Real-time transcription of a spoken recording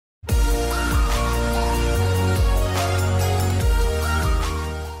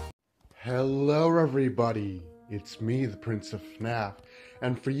everybody, it's me, the Prince of FNAF,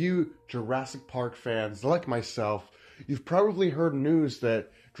 and for you Jurassic Park fans like myself, you've probably heard news that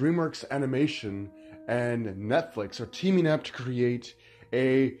DreamWorks Animation and Netflix are teaming up to create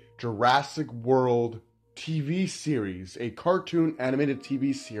a Jurassic World TV series, a cartoon animated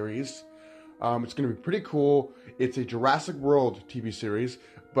TV series. It's going to be pretty cool. It's a Jurassic World TV series,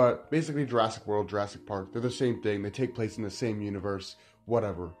 but basically Jurassic World, Jurassic Park, they're the same thing. They take place in the same universe,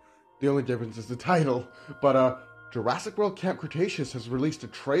 whatever. The only difference is the title. But Jurassic World Camp Cretaceous has released a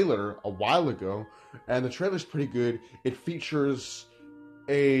trailer a while ago, and the trailer's pretty good. It features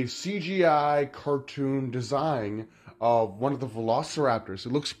a CGI cartoon design of one of the velociraptors.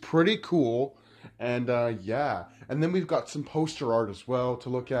 It looks pretty cool. And yeah, and then we've got some poster art as well to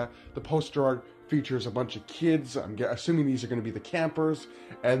look at. The poster art features a bunch of kids. I'm assuming these are going to be the campers,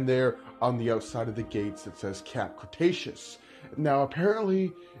 and they're on the outside of the gates that says Camp Cretaceous. Now,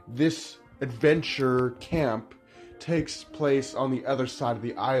 apparently, this adventure camp takes place on the other side of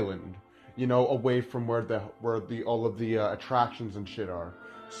the island, you know, away from where all of the attractions and shit are.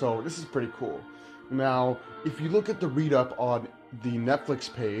 So this is pretty cool. Now, if you look at the read-up on the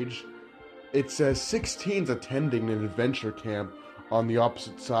Netflix page, it says 16s attending an adventure camp on the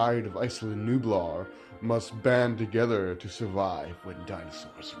opposite side of Isla Nublar must band together to survive when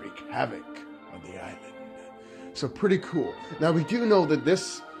dinosaurs wreak havoc on the island. So pretty cool. Now we do know that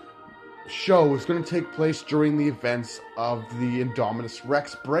this show is going to take place during the events of the Indominus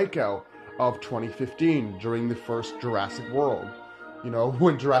Rex breakout of 2015 during the first Jurassic World. You know,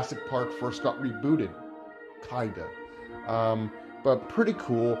 when Jurassic Park first got rebooted. Kinda. But pretty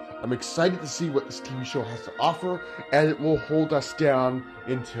cool. I'm excited to see what this TV show has to offer, and it will hold us down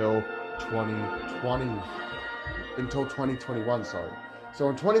until 2021, sorry. So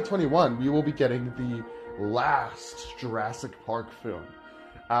in 2021, we will be getting the last Jurassic Park film.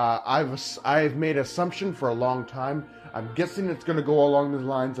 I've made an assumption for a long time. I'm guessing it's going to go along the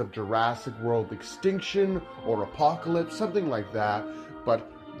lines of Jurassic World Extinction or Apocalypse, something like that.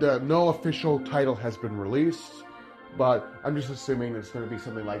 But no official title has been released. But I'm just assuming it's going to be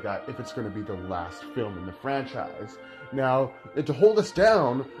something like that if it's going to be the last film in the franchise. Now, to hold us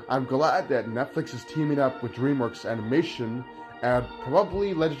down, I'm glad that Netflix is teaming up with DreamWorks Animation, and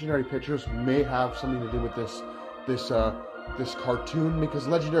probably Legendary Pictures may have something to do with this cartoon, because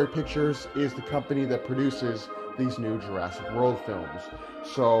Legendary Pictures is the company that produces these new Jurassic World films.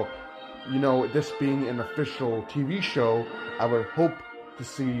 So, you know, this being an official TV show, I would hope to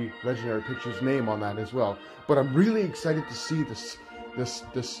see Legendary Pictures' name on that as well. But I'm really excited to see this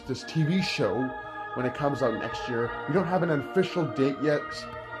TV show when it comes out next year. We don't have an official date yet.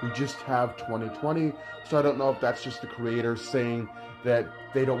 We just have 2020. So I don't know if that's just the creators saying that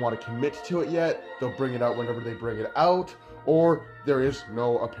they don't want to commit to it yet. They'll bring it out whenever they bring it out. Or there is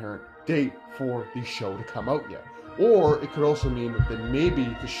no apparent date for the show to come out yet. Or it could also mean that maybe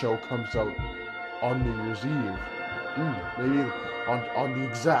the show comes out on New Year's Eve. Maybe on the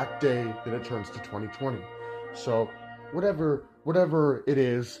exact day that it turns to 2020. So whatever it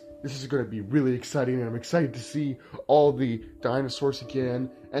is, this is going to be really exciting, and I'm excited to see all the dinosaurs again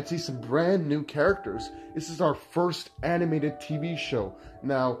and see some brand new characters. This is our first animated TV show.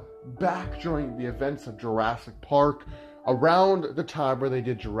 Now, back during the events of Jurassic Park, around the time where they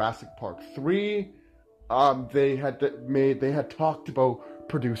did Jurassic Park 3, they had talked about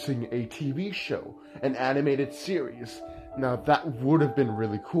producing a TV show, an animated series. Now, that would have been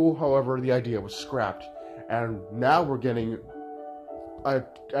really cool. However, the idea was scrapped. And now we're getting an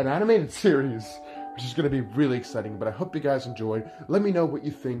animated series, which is going to be really exciting. But I hope you guys enjoyed. Let me know what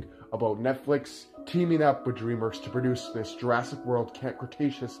you think about Netflix teaming up with DreamWorks to produce this Jurassic World Camp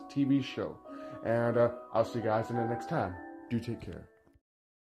Cretaceous TV show. And I'll see you guys in the next time. Do take care.